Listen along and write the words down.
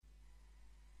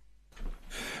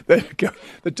There you go.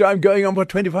 The time going on for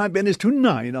 25 minutes to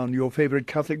 9 on your favorite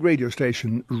Catholic radio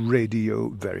station, Radio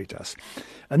Veritas.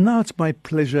 And now it's my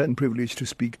pleasure and privilege to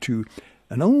speak to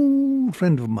an old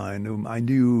friend of mine whom I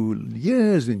knew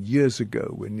years and years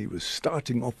ago when he was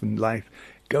starting off in life,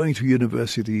 going to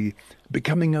university,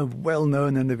 becoming a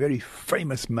well-known and a very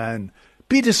famous man,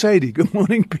 Peter Sadie. Good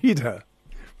morning, Peter.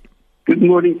 Good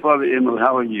morning, Father Emil.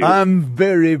 How are you? I'm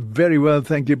very, very well,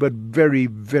 thank you, but very,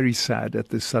 very sad at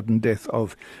the sudden death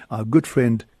of our good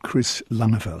friend Chris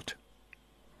Langeveldt.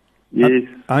 Yes.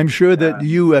 I'm sure that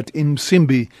you at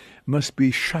Msimbi must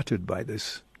be shattered by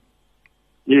this.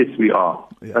 Yes, we are.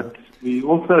 Yeah. But we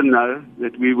also know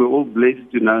that we were all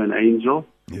blessed to know an angel.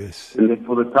 Yes. And that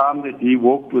for the time that he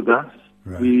walked with us,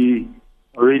 Right. we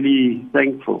are really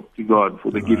thankful to God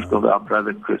for the gift of our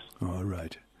brother Chris. All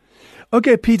right.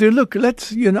 Okay, Peter, look,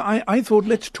 I thought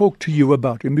let's talk to you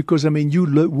about him because,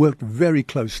 you worked very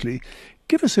closely.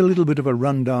 Give us a little bit of a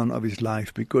rundown of his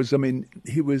life because,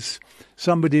 he was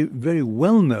somebody very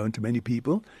well known to many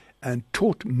people and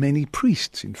taught many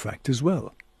priests, in fact, as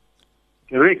well.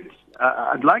 Correct.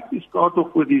 I'd like to start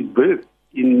off with his birth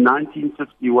in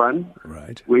 1951,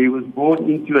 Right. where he was born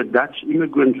into a Dutch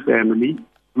immigrant family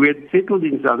who had settled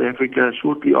in South Africa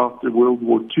shortly after World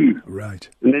War II. Right.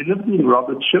 And they lived in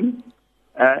Robertsham.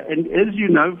 And as you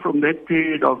know from that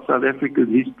period of South Africa's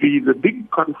history, the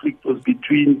big conflict was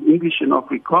between English and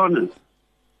Afrikaners.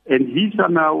 And he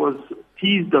somehow was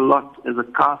teased a lot as a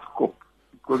Kaaskop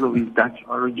because of his Dutch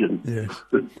origin. Yes.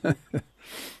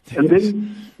 And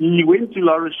then he went to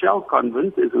La Rochelle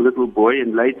Convent as a little boy,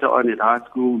 and later on at high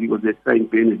school he was at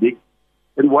St. Benedict.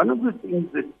 And one of the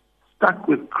things that stuck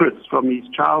with Chris from his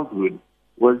childhood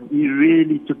was he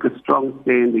really took a strong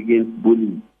stand against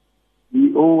bullying.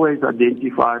 He always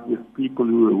identified with people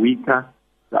who were weaker,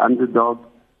 the underdog,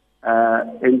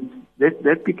 and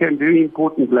that became very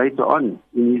important later on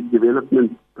in his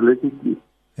development politically.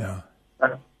 Yeah.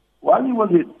 While he was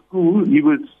at school,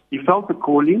 he felt a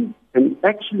calling, and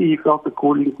actually he felt a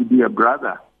calling to be a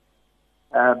brother.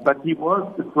 But he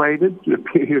was persuaded to a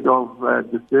period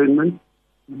of discernment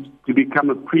to become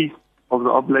a priest of the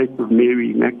Oblate of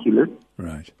Mary Immaculate.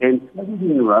 Right. And studied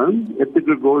in Rome at the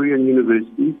Gregorian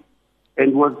University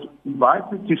and was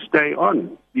invited to stay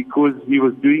on because he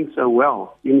was doing so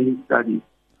well in his studies.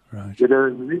 Right. That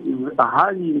a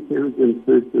highly intelligent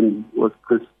person was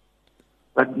Chris.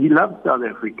 But he loved South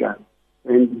Africa,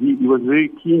 and he was very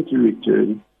keen to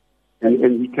return.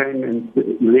 And he came and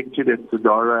lectured at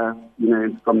Sodara,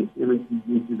 from the 70s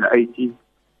into the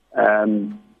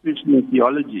 80s, especially in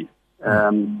theology.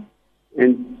 And,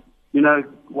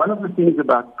 one of the things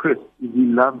about Chris is he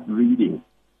loved reading.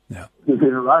 Yeah.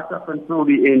 Right up until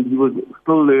the end, he was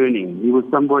still learning. He was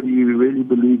somebody who really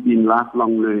believed in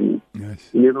lifelong learning. Yes.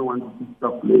 He never wanted to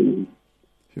stop learning.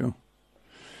 Sure.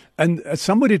 And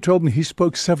somebody told me he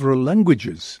spoke several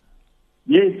languages.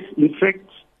 Yes, in fact,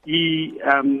 he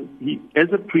as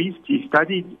a priest, he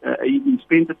studied, he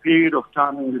spent a period of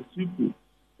time in Lesotho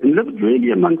and lived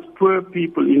really amongst poor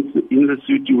people in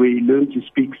Lesotho, where he learned to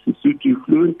speak Sesotho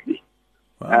fluently.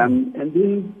 Wow. And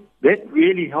then that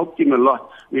really helped him a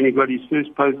lot when he got his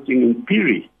first posting in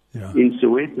Piri, in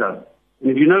Soweto.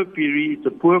 And if you know Piri, it's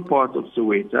a poor part of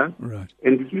Soweto. Right.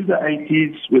 And through the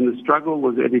 80s, when the struggle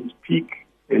was at its peak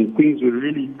and things were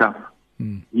really tough,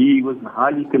 he was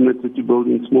highly committed to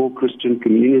building small Christian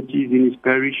communities in his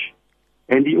parish.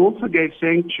 And he also gave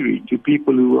sanctuary to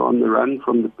people who were on the run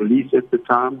from the police at the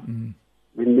time.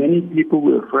 When many people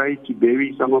were afraid to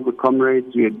bury some of the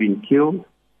comrades who had been killed,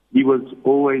 he was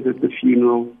always at the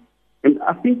funeral. And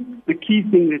I think the key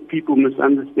thing that people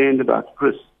misunderstand about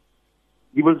Chris,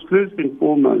 he was first and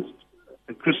foremost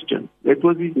a Christian. That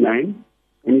was his name.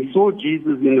 And he saw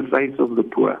Jesus in the face of the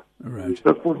poor. Right.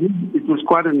 So for him, it was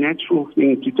quite a natural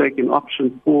thing to take an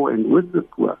option for and with the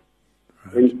poor.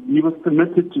 Right. And he was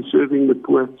committed to serving the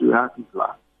poor throughout his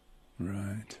life.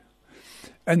 Right.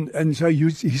 And so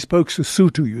he spoke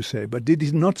Sesotho, you say, but did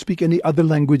he not speak any other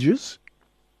languages?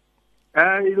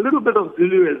 A little bit of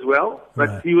Zulu as well, but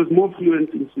Right. he was more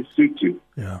fluent in Sesotho.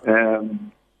 Yeah.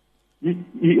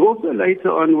 He also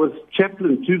later on was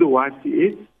chaplain to the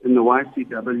YCS and the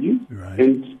YCW, Right.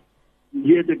 and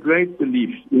he had a great belief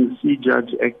in the See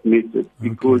Judge Act method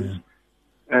because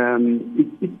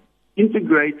it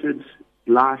integrated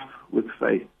life with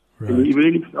faith. Right. And he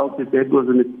really felt that was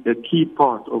a key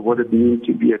part of what it means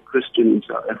to be a Christian in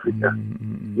South Africa.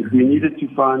 If we needed to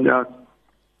find out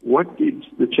what did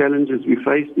the challenges we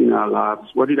faced in our lives,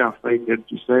 what did our faith have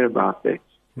to say about that?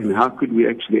 and how could we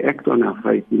actually act on our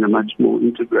faith in a much more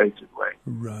integrated way.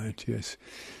 Right, yes.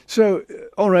 So,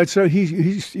 all right, so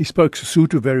he spoke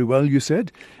Sotho very well, you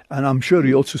said, and I'm sure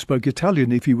he also spoke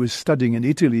Italian if he was studying in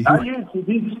Italy. Yes,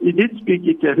 he did speak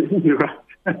Italian, you're right.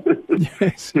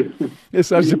 Yes,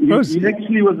 yes, I suppose. He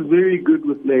actually was very good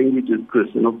with languages, Chris,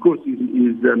 and of course his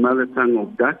mother tongue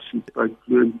of Dutch, he spoke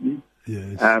fluently.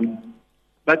 Yes.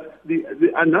 But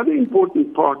another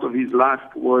important part of his life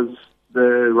was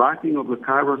the writing of the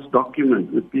Kairos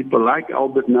document with people like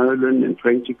Albert Nolan and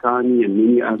Frank Chikani and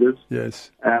many others.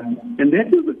 Yes. And that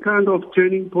was a kind of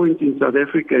turning point in South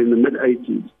Africa in the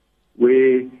mid-80s,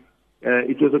 where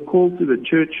it was a call to the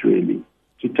church, really,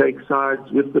 to take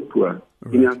sides with the poor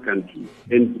in our country.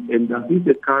 And I think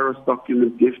the Kairos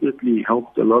document definitely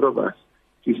helped a lot of us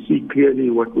to see clearly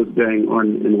what was going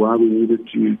on and why we needed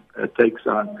to take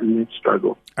sides in that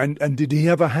struggle. And did he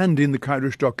have a hand in the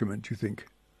Kairos document, you think?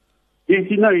 Yes,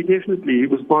 he definitely. He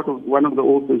was part of one of the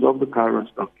authors of the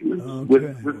Kairos document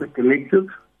with the collective,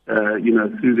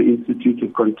 through the Institute of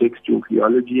Contextual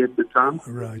Theology at the time.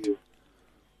 Right.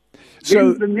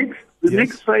 So the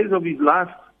next phase of his life,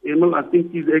 Emil, I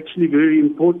think is actually very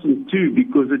important too,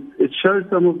 because it shows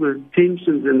some of the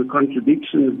tensions and the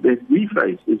contradictions that we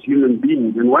face as human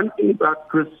beings. And one thing about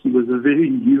Chris, he was a very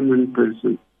human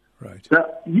person. Right. So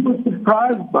he was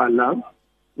surprised by love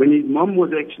when his mom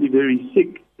was actually very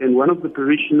sick, and one of the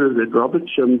parishioners at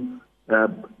Robertsham,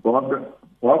 Barbara,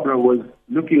 was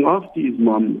looking after his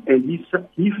mom, and he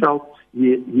felt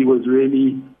he was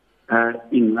really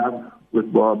in love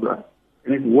with Barbara.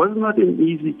 And it was not an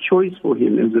easy choice for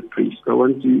him as a priest. I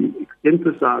want to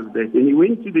emphasize that. And he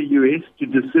went to the U.S. to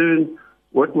discern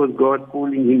what was God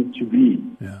calling him to be.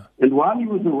 Yeah. And while he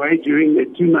was away during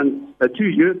that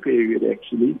 2-year period,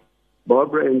 actually,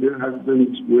 Barbara and her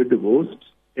husband were divorced.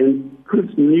 And Chris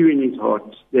knew in his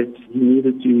heart that he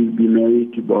needed to be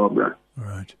married to Barbara.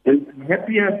 Right. And the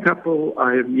happier couple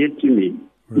I have yet to meet.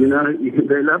 Right.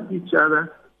 They loved each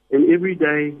other, and every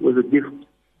day was a gift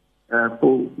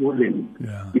for them,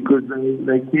 because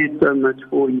they cared so much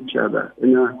for each other.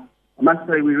 And I must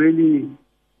say, we really,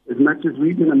 as much as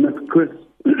we're going to miss Chris,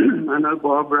 I know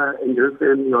Barbara and her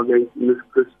family are going to miss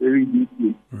Chris very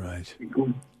deeply. Right.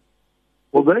 Because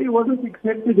although he wasn't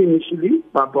accepted initially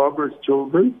by Barbara's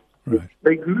children,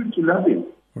 they grew to love him.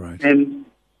 Right. And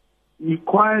he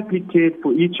quietly cared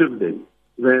for each of them.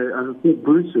 I think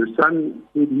Bruce, her son,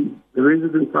 said he's the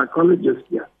resident psychologist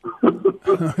here.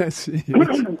 I see.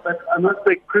 But I must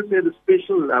say, Chris had a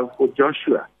special love for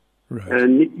Joshua,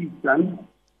 Nikki's son,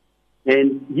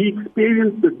 and he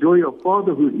experienced the joy of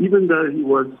fatherhood, even though he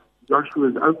was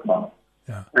Joshua's uncle.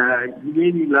 Yeah. He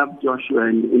really loved Joshua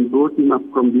and brought him up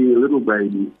from being a little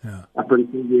baby up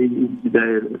until where he is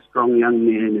today, a strong young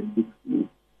man at 16.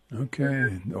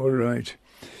 Okay, all right.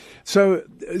 So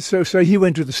he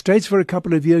went to the States for a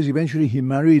couple of years. Eventually, he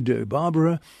married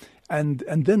Barbara, and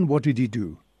then what did he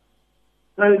do?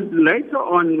 So later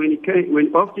on,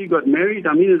 after he got married,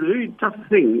 I mean, it's a very tough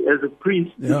thing as a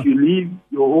priest. If you leave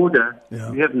your order,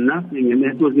 you have nothing, and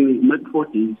that was in his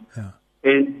mid-40s. Yeah.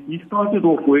 And he started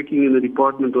off working in the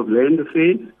Department of Land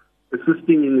Affairs,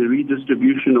 assisting in the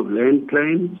redistribution of land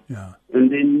claims. Yeah.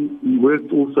 And then he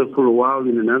worked also for a while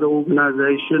in another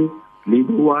organization,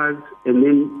 legal-wise. And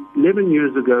then 11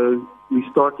 years ago, we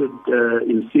started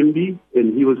Imsimbi,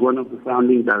 and he was one of the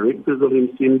founding directors of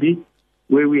Imsimbi,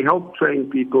 where we help train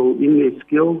people in their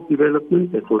skill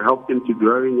development that will help them to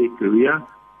grow in their career.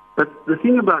 But the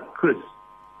thing about Chris,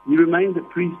 he remained a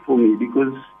priest for me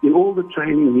because in all the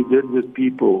training he did with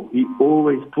people, he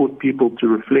always taught people to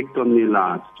reflect on their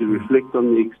lives, to reflect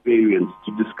on their experience,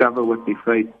 to discover what their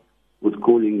faith was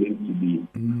calling them to be.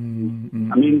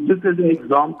 I mean, just as an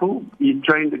example, he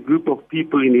trained a group of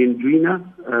people in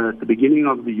Andrina at the beginning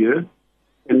of the year,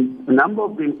 and a number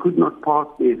of them could not pass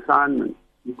their assignment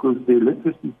because their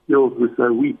literacy skills were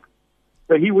so weak.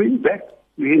 So he went back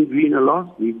to Andrina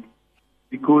last week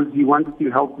because he wanted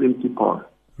to help them to pass.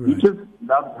 Right. He just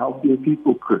loved helping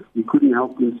people, Chris. He couldn't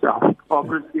help himself.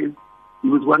 Barbara says he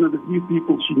was one of the few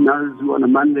people she knows who on a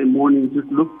Monday morning just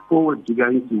looked forward to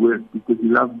going to work because he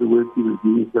loved the work he was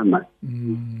doing so much.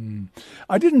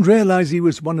 I didn't realize he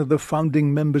was one of the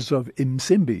founding members of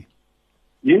Imsimbi.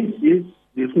 Yes,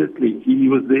 definitely. He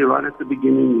was there right at the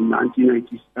beginning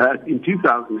in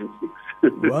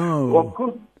 2006.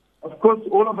 Wow. Of course,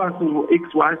 all of us were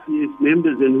ex-YCS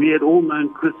members, and we had all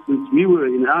known Chris since we were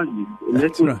in our youth. And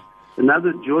that was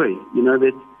another joy,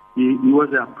 that he was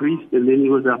our priest, and then he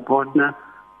was our partner,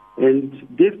 and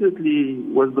definitely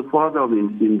was the father of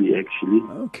Imsimbi, actually.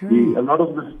 Okay. A lot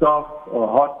of the staff are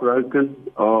heartbroken,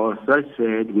 or so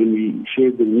sad when we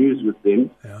shared the news with them.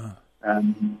 Yeah.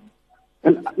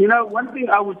 And, one thing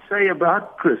I would say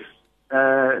about Chris,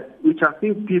 which I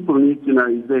think people need to know,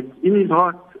 is that in his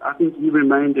heart, I think he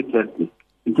remained a Catholic.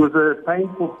 It was a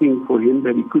painful thing for him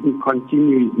that he couldn't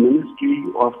continue his ministry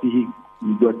after he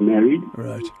got married.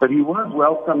 Right. But he was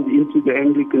welcomed into the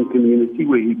Anglican community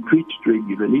where he preached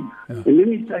regularly. Yeah. And let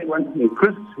me say one thing.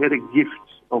 Chris had a gift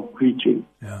of preaching.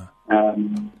 Yeah.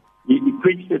 He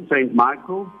preached at St.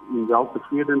 Michael's in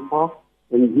Weltevreden Park,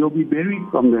 and he'll be buried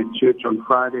from that church on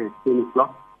Friday at 10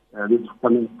 o'clock, this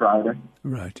coming Friday.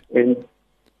 Right. And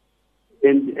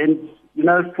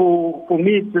for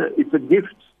me, it's a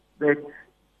gift that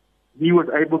he was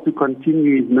able to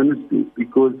continue his ministry,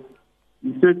 because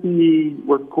he certainly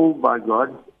was called by God,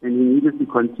 and he needed to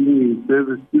continue his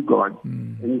service to God.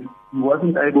 And if he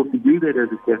wasn't able to do that as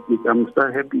a Catholic, I'm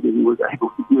so happy that he was able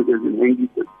to do it as an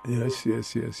Anglican.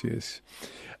 Yes.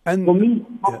 And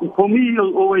for me,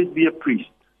 he'll always be a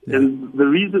priest. Yeah. And the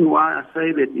reason why I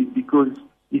say that is because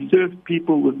he served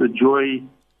people with a joy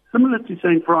similar to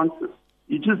St. Francis.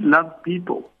 He just loved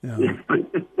people. Yeah.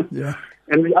 Yeah.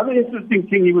 And the other interesting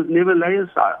thing, he was never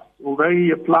laicized. Although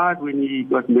he applied when he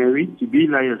got married to be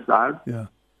laicized, yeah.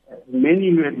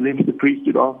 Many who had left the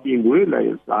priesthood after him were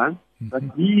laicized, but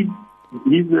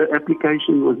his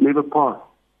application was never passed.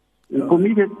 And for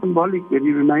me, that's symbolic that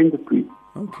he remained a priest.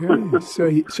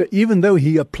 Okay, so even though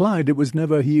he applied, he was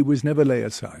never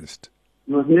laicized.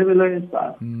 He was never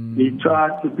laicized. He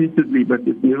tried repeatedly, but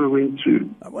it never went through.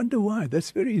 I wonder why.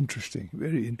 That's very interesting.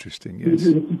 Very interesting, yes.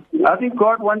 I think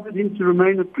God wanted him to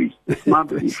remain a priest. That's my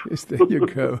belief. Yes, there you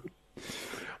go.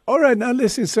 All right, now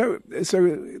listen, so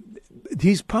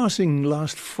his passing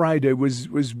last Friday was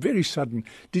very sudden.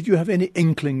 Did you have any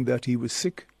inkling that he was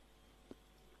sick?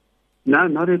 No,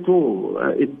 not at all.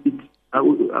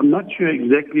 I'm not sure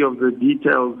exactly of the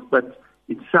details, but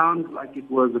it sounds like it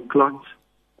was a clot,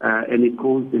 and it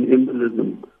caused an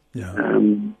embolism. Yeah.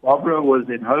 Barbara was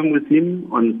at home with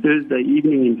him on Thursday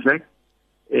evening, in fact,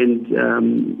 and,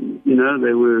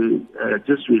 they were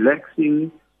just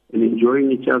relaxing and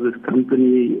enjoying each other's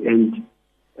company, and,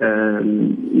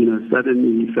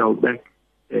 suddenly he fell back,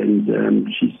 and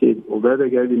she said, although they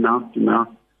gave him mouth to mouth,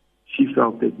 she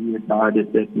felt that he had died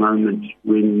at that moment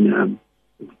when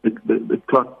the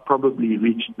clot probably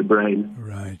reached the brain.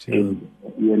 Right. Yeah. And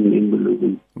he had an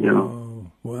embolism.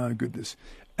 Oh, my goodness.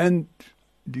 And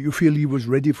do you feel he was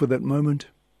ready for that moment?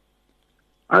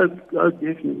 Oh,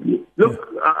 definitely. Look,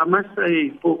 yeah. I must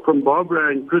say, from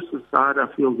Barbara and Chris's side, I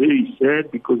feel very sad,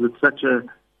 because it's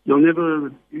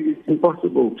it's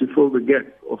impossible to fill the gap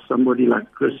of somebody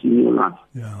like Chris in your life.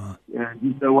 Yeah.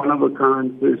 He's a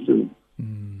one-of-a-kind person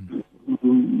who,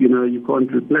 you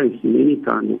can't replace in any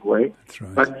kind of way. That's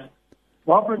right. But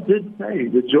Barbara did say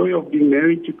the joy of being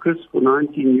married to Chris for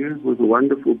 19 years was a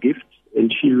wonderful gift,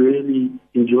 and she really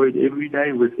enjoyed every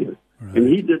day with him. Right. And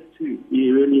he did too.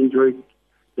 He really enjoyed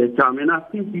that time. And I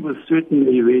think he was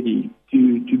certainly ready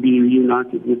to be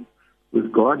reunited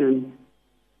with God. And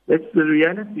that's the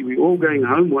reality. We're all going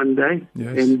home one day.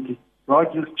 Yes. And God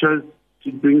just chose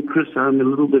to bring Chris home a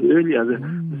little bit earlier.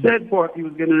 The sad part, he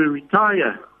was going to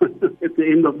retire at the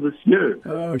end of this year.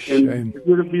 Oh, shame. And it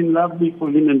would have been lovely for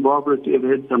him and Barbara to have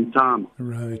had some time.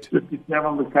 Right. Just to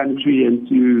travel the country and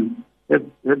to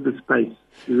have the space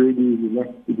to really relax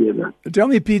together. Tell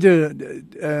me, Peter,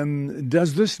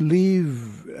 does this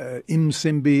leave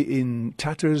Msimbi in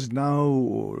tatters now,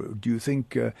 or do you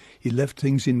think he left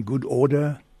things in good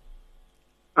order?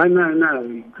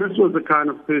 No. Chris was the kind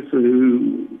of person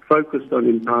who focused on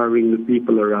empowering the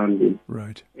people around him.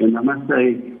 Right. And I must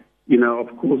say,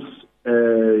 of course,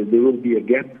 there will be a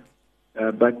gap,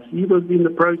 but he was in the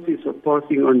process of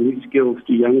passing on his skills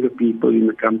to younger people in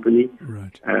the company.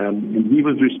 Right. And he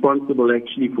was responsible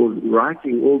actually for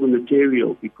writing all the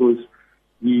material, because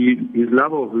his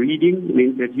love of reading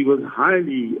meant that he was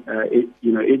highly,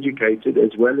 educated,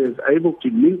 as well as able to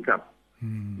link up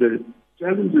the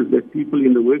challenges that people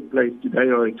in the workplace today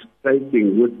are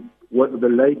facing with what the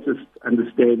latest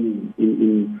understanding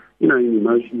in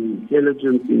emotional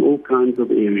intelligence, in all kinds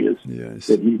of areas. Yes.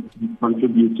 That he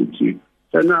contributed to.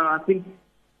 So no, I think,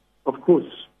 of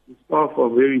course, the staff are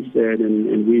very sad,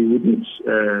 and we wouldn't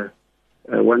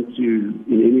want to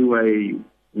in any way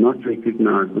not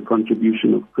recognize the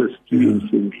contribution of Chris to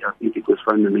Msimbi. I think it was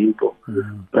fundamental.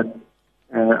 But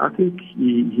I think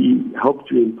he helped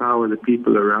to empower the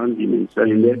people around him, and so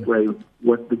in that way,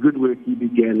 what the good work he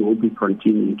began will be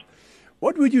continued.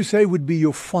 What would you say would be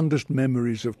your fondest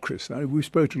memories of Chris? Now, we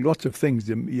spoke to lots of things.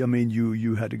 I mean,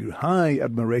 you had a high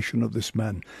admiration of this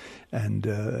man, and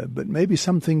but maybe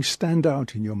some things stand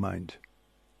out in your mind.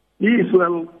 Yes,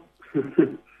 well,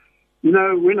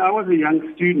 when I was a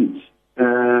young student,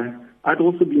 I'd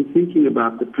also been thinking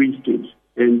about the priesthood.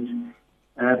 And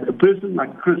a person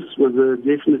like Chris was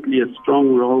definitely a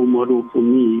strong role model for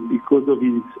me because of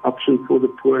his option for the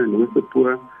poor and with the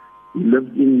poor. He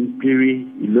lived in Piri,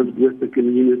 he lived with the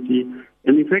community.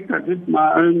 And in fact, I did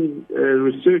my own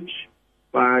research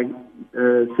by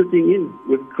sitting in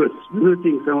with Chris,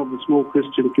 visiting some of the small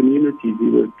Christian communities he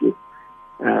worked with,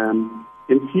 and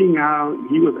seeing how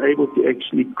he was able to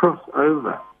actually cross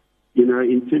over,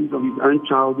 in terms of his own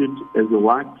childhood as a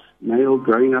white male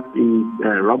growing up in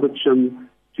Robertsham,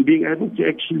 to being able to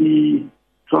actually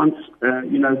cross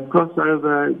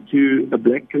over to a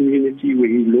black community where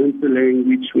he learned the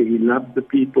language, where he loved the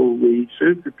people, where he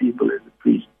served the people as a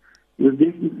priest. It was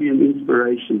definitely an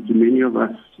inspiration to many of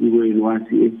us who were in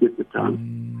YCS at the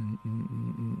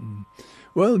time.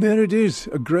 Well, there it is,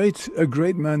 a great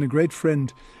man, a great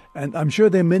friend. And I'm sure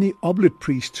there are many oblate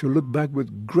priests who look back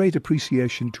with great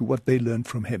appreciation to what they learned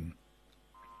from him.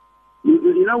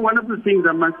 One of the things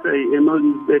I must say, Emil,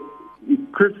 is that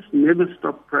Chris never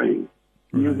stopped praying.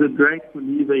 He was a great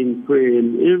believer in prayer,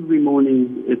 and every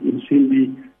morning at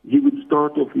Assembly, he would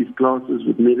start off his classes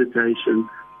with meditation.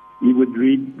 He would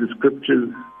read the scriptures.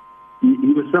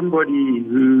 He was somebody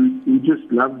who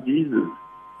just loved Jesus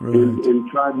and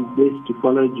tried his best to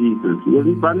follow Jesus. He was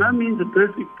by no means a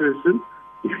perfect person.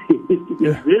 He used to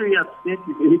get very upset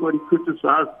if anybody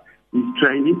criticized his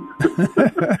training.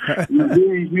 He was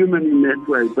very human in that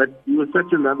way, but he was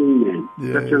such a loving man.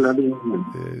 Yes. Such a loving man.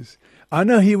 Yes. I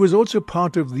know he was also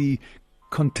part of the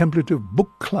contemplative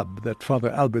book club that Father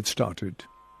Albert started.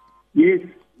 Yes,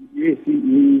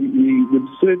 he would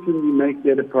certainly make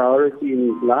that a priority in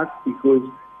his life because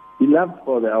he loved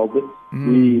Father Albert.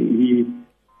 He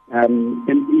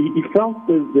felt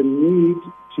the need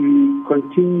to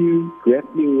continue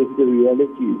grappling with the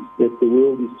realities that the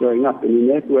world is throwing up, and in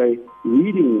that way,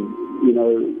 reading,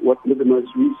 what were the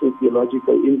most recent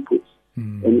theological inputs,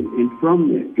 and from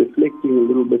that, reflecting a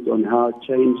little bit on how it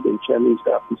changed and challenged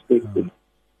our perspective.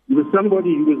 He was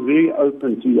somebody who was very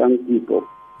open to young people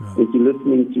and to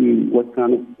listening to what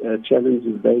kind of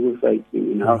challenges they were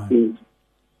facing and how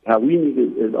we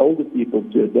needed as older people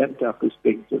to adapt our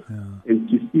perspective and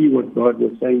to see what God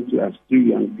was saying to us through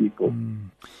young people.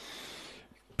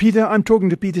 Peter, I'm talking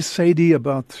to Peter Sadie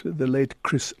about the late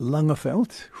Chris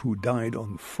Langeveldt, who died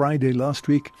on Friday last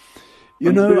week.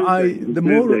 What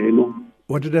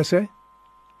did I say?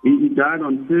 He died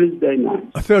on Thursday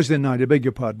night. Thursday night, I beg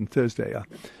your pardon, Thursday.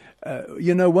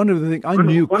 One of the things I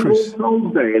knew Chris. On All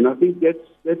Souls Day, and I think that's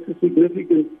a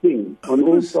significant thing. On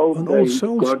All Souls Day,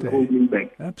 God called him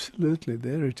back. Absolutely,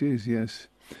 there it is. Yes.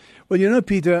 Well,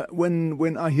 Peter,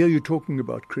 when I hear you talking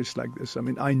about Chris like this,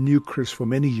 I knew Chris for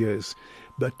many years,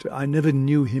 but I never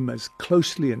knew him as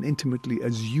closely and intimately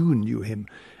as you knew him.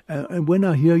 And when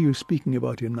I hear you speaking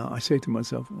about him now, I say to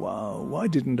myself, wow, why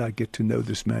didn't I get to know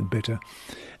this man better?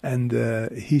 And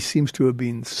he seems to have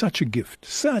been such a gift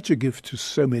to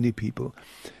so many people,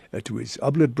 to his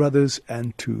oblate brothers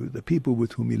and to the people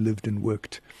with whom he lived and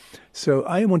worked. So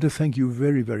I want to thank you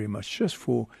very, very much just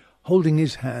for holding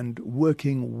his hand,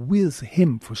 working with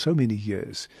him for so many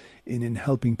years in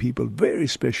helping people, very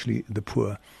especially the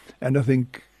poor. And I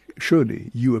think surely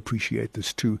you appreciate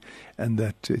this too, and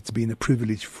that it's been a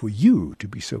privilege for you to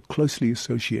be so closely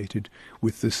associated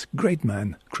with this great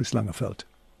man, Chris Langeveldt.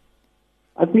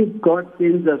 I think God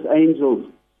sends us angels,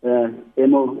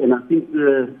 Emil, and I think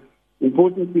the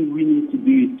important thing we need to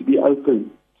do is to be open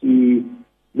to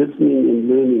listening and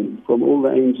learning from all the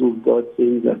angels God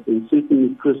sends us. And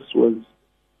certainly Chris was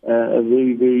a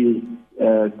very, very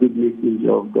good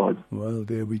messenger of God. Well,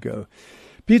 there we go.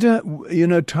 Peter,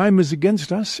 time is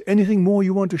against us. Anything more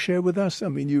you want to share with us?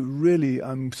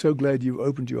 I'm so glad you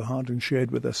opened your heart and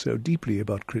shared with us so deeply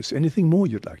about Chris. Anything more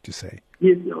you'd like to say?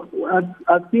 Yes,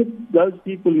 I think those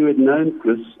people who had known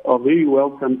Chris are very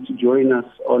welcome to join us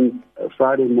on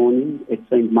Friday morning at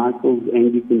St. Michael's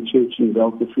Anglican Church in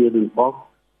Beltervreden Park.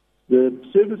 The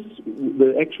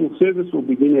actual service will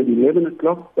begin at 11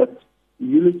 o'clock, but the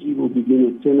eulogy will begin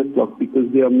at 10 o'clock because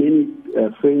there are many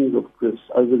friends of Chris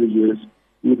over the years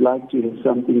who would like to have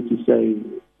something to say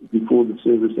before the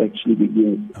service actually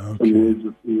begins. Okay. Some words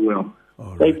of farewell.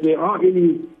 Right. If there are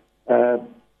any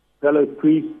fellow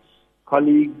priests,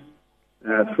 colleagues,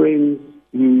 friends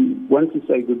who want to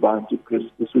say goodbye to Chris,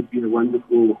 this would be a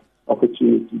wonderful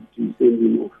opportunity to send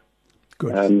him off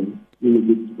in a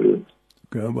good spirit.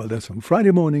 Well, that's on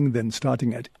Friday morning, then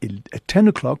starting at 10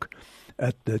 o'clock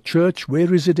at the church.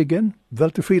 Where is it again?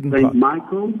 Beltervreden Park. St.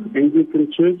 Michael's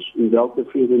Anglican Church in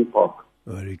Beltervreden Park.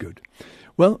 Very good.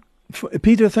 Well,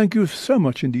 Peter, thank you so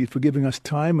much indeed for giving us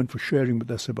time and for sharing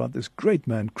with us about this great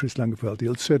man, Chris Langeveldt.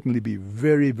 He'll certainly be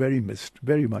very, very missed,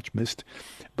 very much missed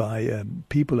by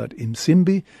people at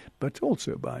Imsimbi, but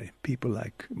also by people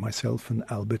like myself and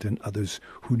Albert and others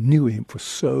who knew him for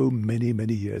so many,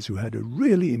 many years, who had a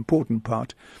really important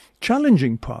part,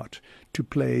 challenging part to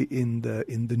play in the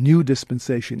new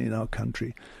dispensation in our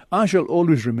country. I shall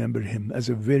always remember him as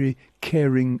a very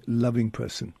caring, loving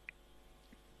person.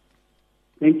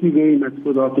 Thank you very much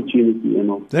for the opportunity,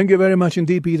 Emil. Thank you very much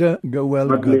indeed, Peter. Go well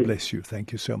God and God bless. bless you.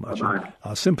 Thank you so much. Bye-bye.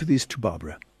 Our sympathies to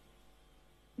Barbara.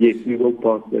 Yes, we will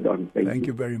pass that on. Thank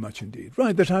you very much indeed.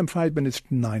 Right, the time 5 minutes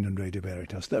to 9 on Radio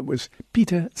Veritas. That was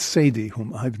Peter Sadie,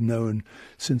 whom I've known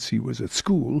since he was at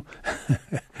school,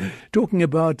 talking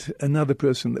about another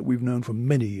person that we've known for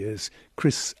many years,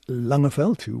 Chris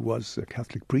Langeveldt, who was a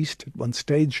Catholic priest at one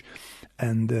stage,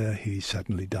 and he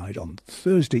suddenly died on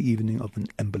Thursday evening of an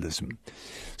embolism.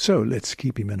 So let's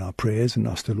keep him in our prayers and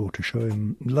ask the Lord to show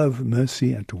him love,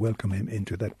 mercy, and to welcome him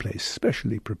into that place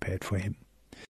specially prepared for him.